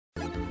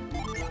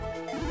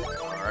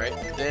Alright,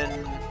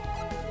 then...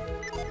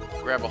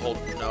 grab a hold...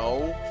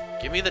 No.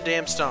 Give me the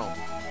damn stone.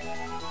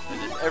 And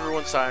then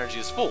everyone's psi energy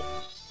is full.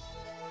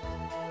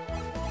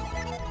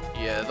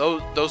 Yeah,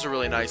 those are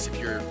really nice if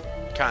you're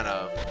kind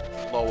of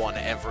low on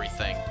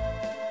everything.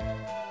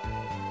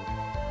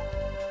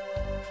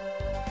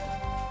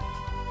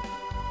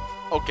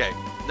 Okay,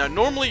 now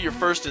normally your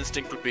first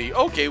instinct would be,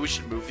 okay, we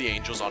should move the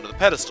angels onto the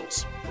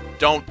pedestals.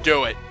 Don't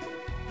do it.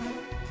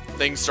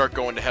 Things start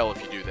going to hell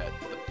if you do that.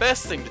 The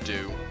best thing to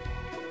do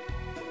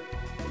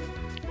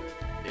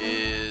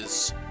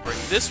is bring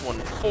this one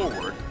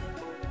forward.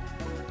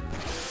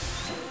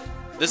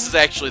 This is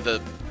actually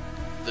the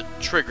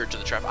trigger to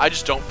the trap. I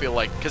just don't feel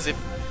like, because if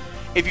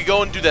you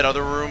go and do that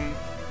other room,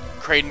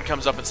 Kraden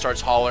comes up and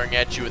starts hollering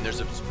at you and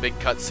there's a big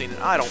cutscene, and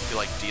I don't feel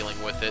like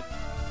dealing with it.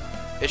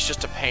 It's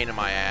just a pain in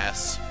my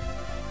ass.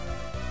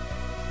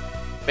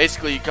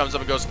 Basically, he comes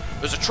up and goes,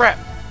 "There's a trap.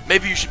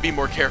 Maybe you should be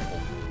more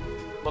careful.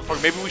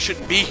 Motherfucker, maybe we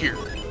shouldn't be here."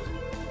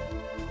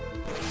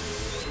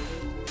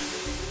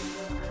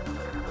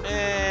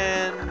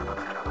 And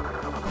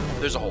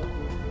there's a hole.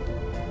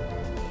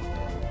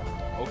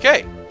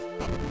 Okay.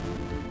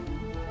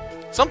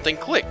 Something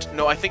clicked.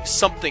 No, I think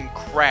something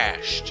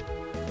crashed.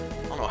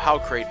 I don't know how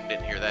Kraden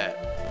didn't hear that.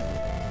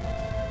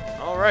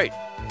 Alright.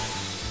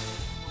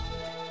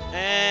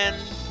 And...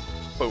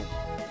 boom.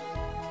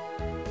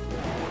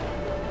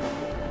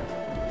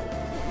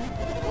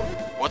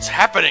 What's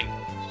happening?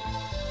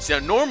 See, now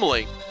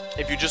normally,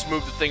 if you just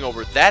move the thing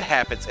over, that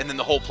happens, and then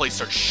the whole place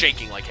starts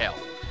shaking like hell.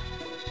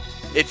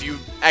 If you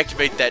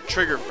activate that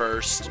trigger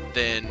first,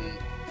 then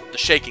the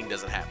shaking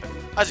doesn't happen.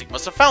 Isaac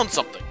must have found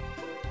something.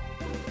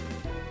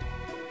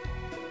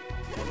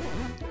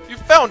 You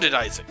found it,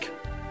 Isaac.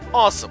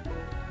 Awesome.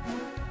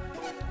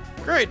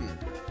 Kraden.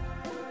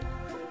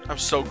 I'm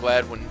so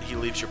glad when he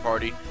leaves your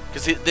party,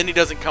 because then he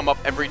doesn't come up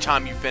every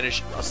time you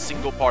finish a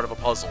single part of a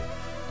puzzle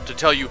to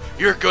tell you,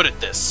 you're good at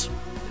this.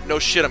 No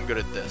shit, I'm good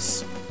at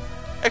this.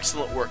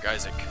 Excellent work,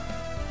 Isaac.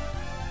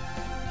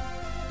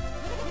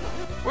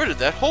 Where did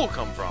that hole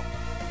come from?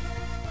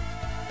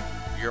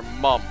 Your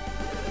mum.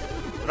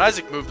 When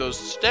Isaac moved those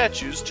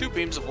statues, 2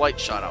 beams of light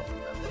shot out from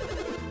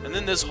them. And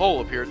then this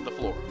hole appeared in the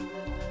floor.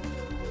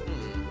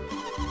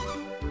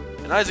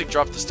 And Isaac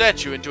dropped the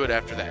statue into it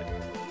after that.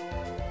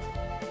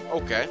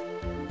 Okay.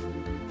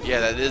 Yeah,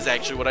 that is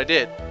actually what I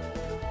did.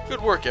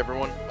 Good work,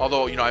 everyone.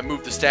 Although, you know, I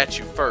moved the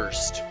statue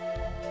first.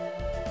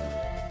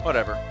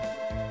 Whatever.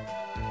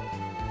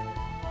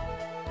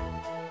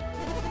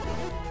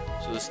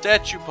 So the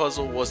statue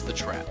puzzle was the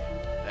trap.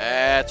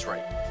 That's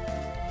right.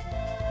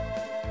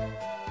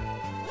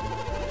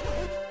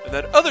 And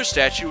that other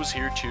statue was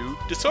here to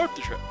disarm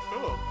the trap.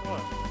 Oh,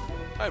 God.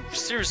 I'm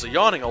seriously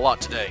yawning a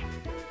lot today.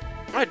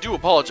 I do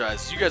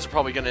apologize. You guys are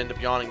probably going to end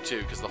up yawning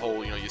too, because the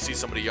whole, you know, you see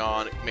somebody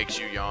yawn, it makes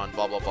you yawn,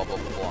 blah, blah, blah, blah,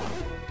 blah, blah.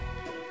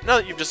 Now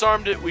that you've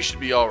disarmed it, we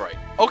should be alright.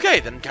 Okay,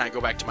 then can I go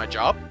back to my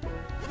job?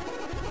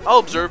 I'll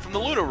observe from the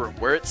Luna room,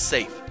 where it's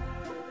safe.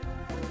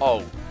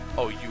 Oh,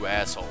 you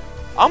asshole.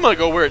 I'm going to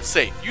go where it's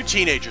safe. You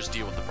teenagers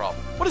deal with the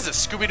problem. What is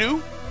this, Scooby-Doo?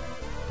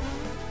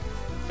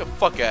 Get the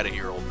fuck out of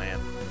here, old man.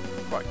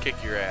 Before I kick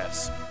your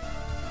ass.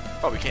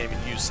 Probably can't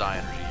even use psi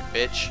energy,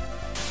 you bitch.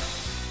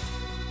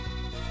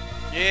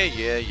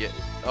 Yeah.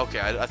 Okay,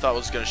 I thought it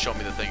was going to show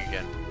me the thing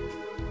again.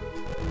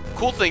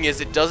 Cool thing is,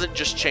 it doesn't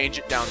just change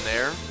it down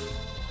there.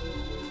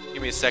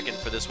 Give me a second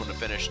for this one to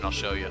finish, and I'll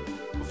show you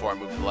before I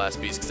move to the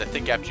last piece, because I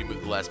think after you move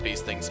to the last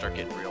piece, things start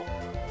getting real.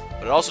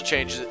 But it also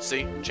changes it,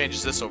 see?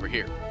 Changes this over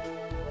here.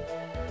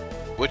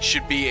 Which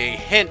should be a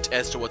hint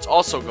as to what's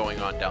also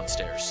going on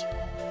downstairs.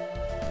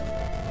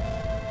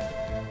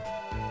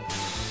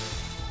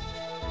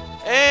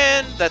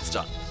 And that's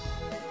done.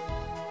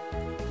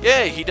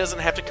 Yay, he doesn't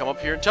have to come up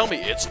here and tell me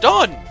it's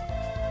done!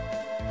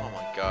 Oh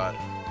my god.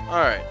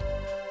 Alright.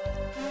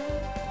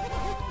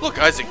 Look,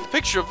 Isaac, the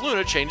picture of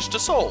Luna changed to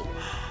Soul.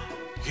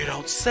 You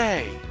don't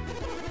say.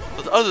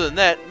 But other than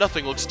that,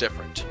 nothing looks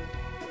different.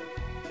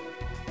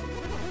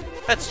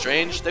 That's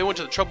strange. They went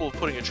to the trouble of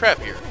putting a trap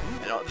here.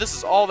 And this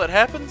is all that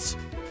happens?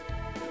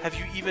 Have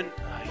you even...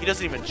 he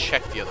doesn't even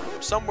check the other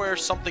room. Somewhere,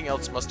 something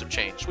else must have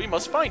changed. We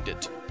must find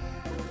it.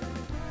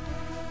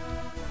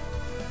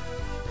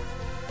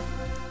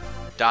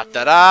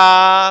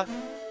 Da-da-da!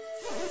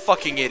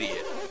 Fucking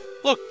idiot.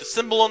 Look, the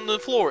symbol on the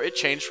floor, it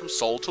changed from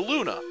Soul to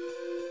Luna.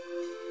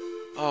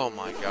 Oh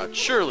my god,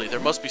 surely there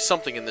must be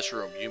something in this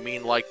room. You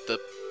mean like the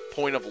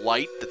point of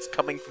light that's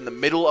coming from the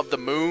middle of the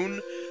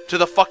moon to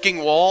the fucking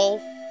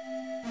wall?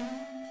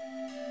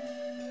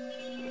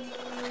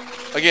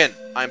 Again,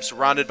 I'm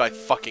surrounded by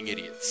fucking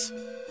idiots.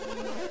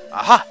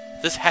 Aha!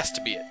 This has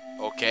to be it.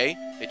 Okay,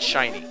 it's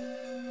shiny.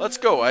 Let's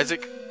go,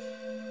 Isaac.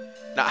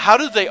 Now, how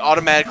do they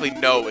automatically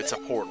know it's a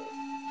portal?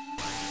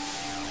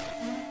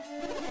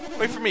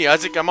 Wait for me,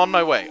 Isaac. I'm on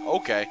my way.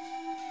 Okay.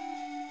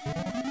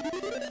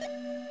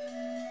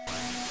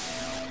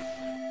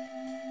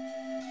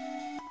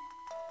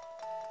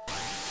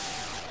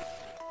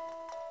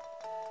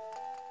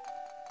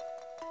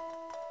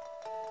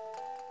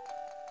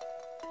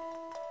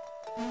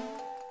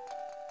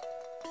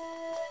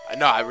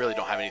 No, I really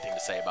don't have anything to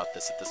say about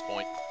this at this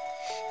point.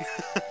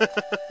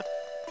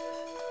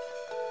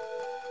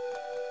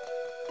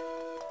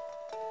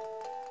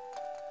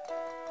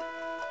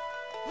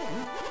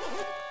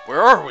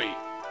 Where are we?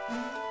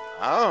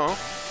 I don't know.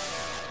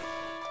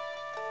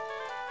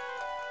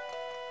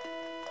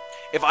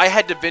 If I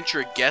had to venture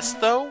a guess,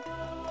 though,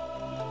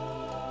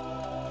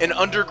 an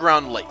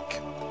underground lake.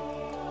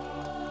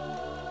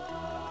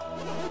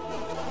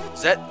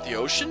 Is that the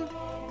ocean?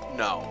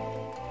 No.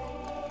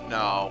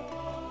 No.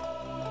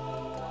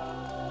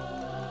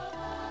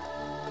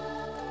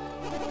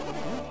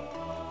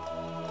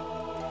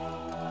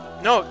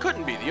 No, it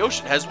couldn't be. The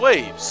ocean has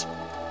waves.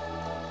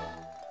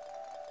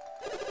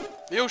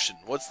 The ocean,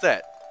 what's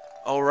that?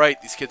 Oh, right,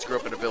 these kids grew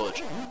up in a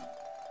village.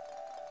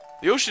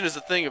 The ocean is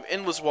a thing of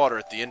endless water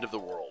at the end of the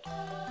world.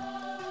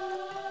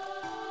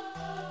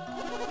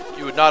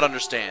 You would not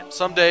understand.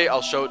 Someday,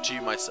 I'll show it to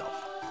you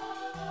myself.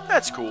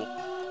 That's cool.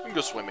 We can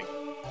go swimming.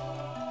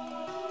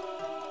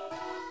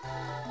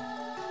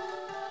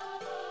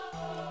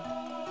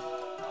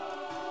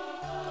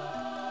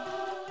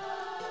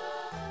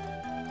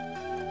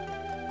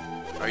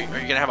 Are you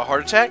gonna have a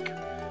heart attack?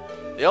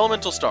 The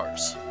elemental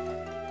stars.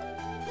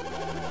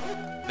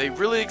 They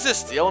really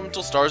exist. The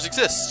elemental stars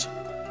exist.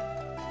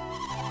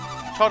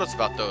 Taught us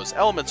about those.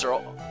 Elements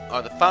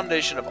are the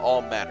foundation of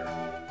all matter.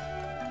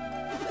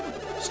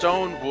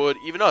 Stone, wood,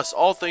 even us.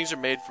 All things are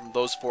made from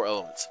those 4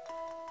 elements.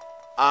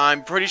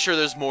 I'm pretty sure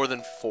there's more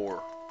than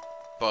 4,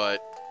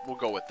 but we'll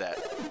go with that.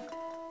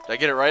 Did I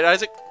get it right,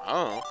 Isaac? I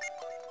don't know.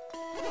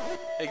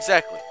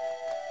 Exactly.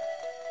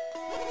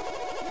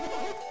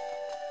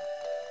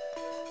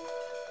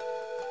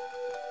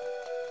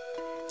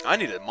 I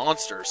need a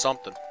monster or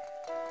something.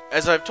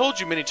 As I've told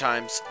you many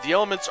times, the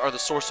elements are the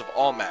source of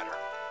all matter.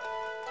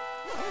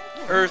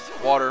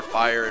 Earth, water,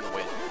 fire, and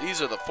wind.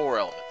 These are the 4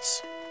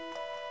 elements.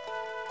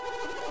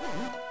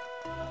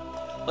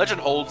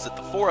 Legend holds that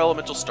the 4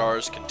 elemental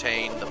stars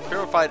contain the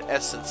purified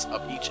essence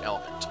of each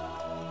element.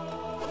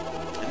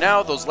 And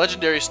now those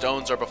legendary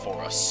stones are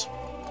before us.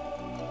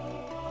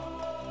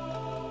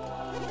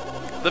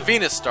 The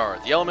Venus star,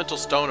 the elemental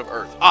stone of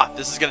Earth. Ah,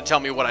 this is going to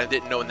tell me what I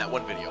didn't know in that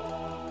one video.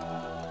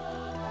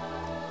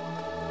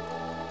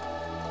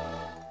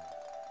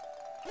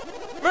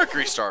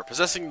 Mercury star,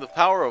 possessing the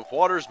power of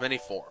water's many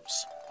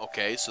forms.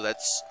 Okay, so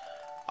that's...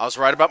 I was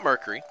right about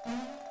Mercury.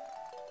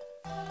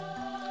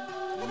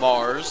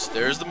 Mars,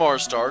 there's the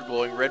Mars star,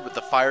 glowing red with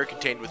the fire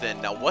contained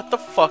within. Now what the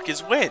fuck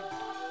is wind?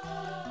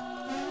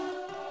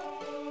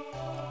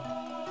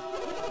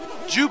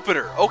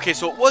 Jupiter! Okay,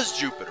 so it was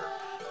Jupiter.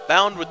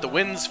 Bound with the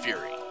wind's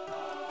fury.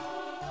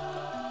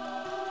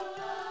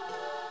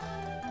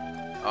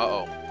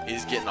 Uh-oh,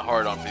 he's getting a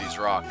hard-on for these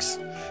rocks.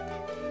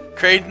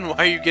 Kraden,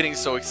 why are you getting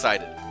so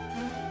excited?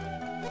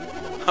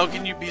 How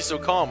can you be so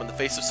calm in the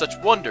face of such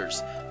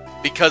wonders?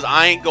 Because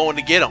I ain't going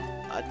to get them.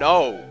 I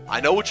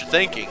know what you're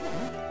thinking.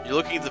 You're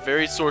looking at the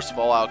very source of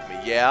all alchemy.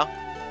 Yeah,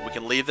 we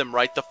can leave them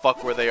right the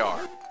fuck where they are.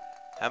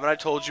 Haven't I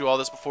told you all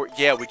this before?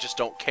 Yeah, we just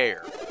don't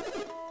care.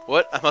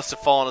 What? I must have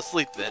fallen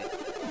asleep then,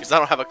 because I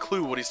don't have a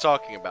clue what he's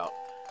talking about.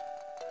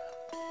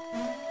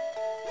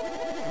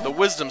 The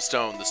Wisdom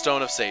Stone, the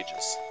Stone of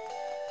Sages.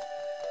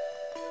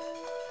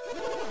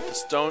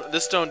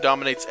 This stone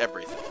dominates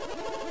everything.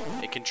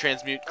 It can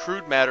transmute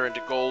crude matter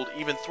into gold,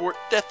 even thwart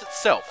death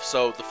itself.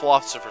 So, the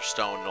Philosopher's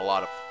Stone in a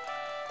lot of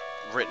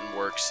written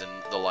works and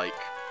the like.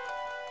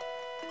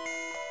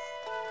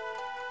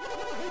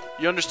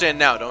 You understand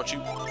now, don't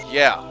you?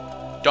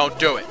 Yeah. Don't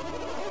do it.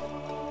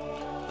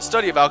 The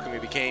study of alchemy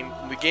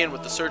began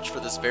with the search for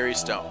this very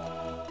stone.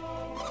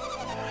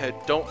 I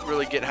don't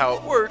really get how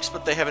it works,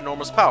 but they have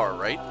enormous power,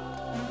 right?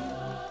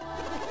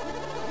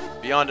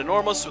 Beyond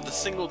enormous, with a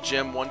single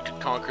gem, one could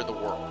conquer the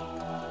world.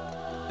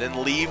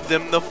 Then leave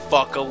them the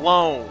fuck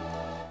alone.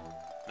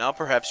 Now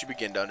perhaps you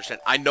begin to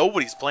understand. I know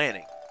what he's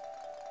planning.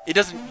 You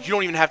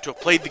don't even have to have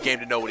played the game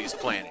to know what he's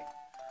planning.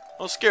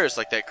 Don't scare us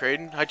like that,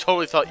 Kraden. I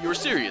totally thought you were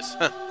serious.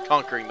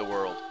 Conquering the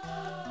world.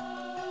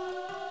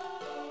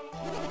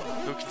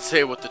 Who can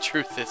say what the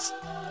truth is?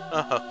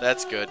 Oh,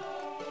 that's good.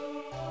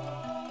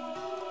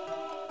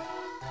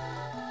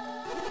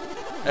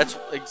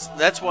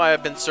 That's why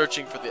I've been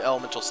searching for the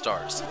elemental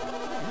stars.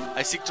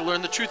 I seek to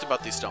learn the truth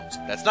about these stones.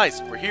 That's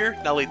nice. We're here.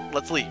 Now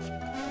let's leave.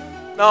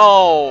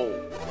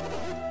 No!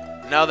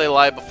 Now they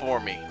lie before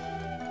me.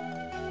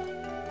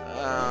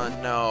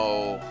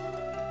 No.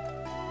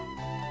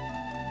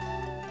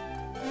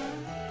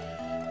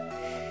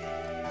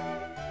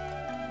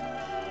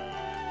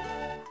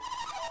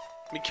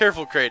 Be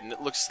careful, Kraden.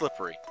 It looks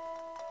slippery.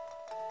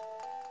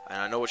 And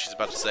I know what she's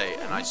about to say,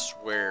 and I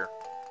swear.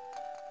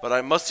 But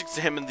I must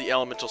examine the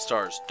elemental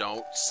stars.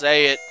 Don't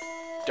say it.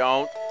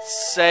 Don't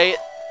say it.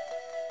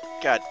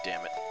 God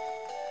damn it.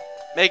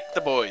 Make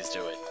the boys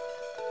do it.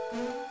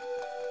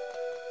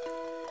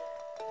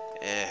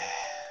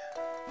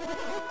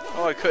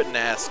 Oh, I couldn't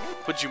ask.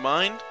 Would you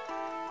mind?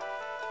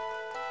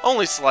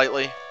 Only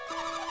slightly.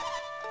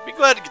 Be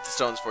glad to get the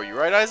stones for you,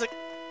 right, Isaac?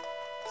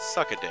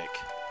 Suck a dick.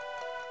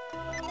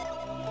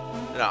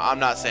 No, I'm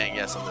not saying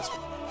yes on this one.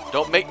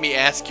 Don't make me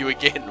ask you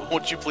again.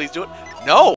 Won't you please do it? No!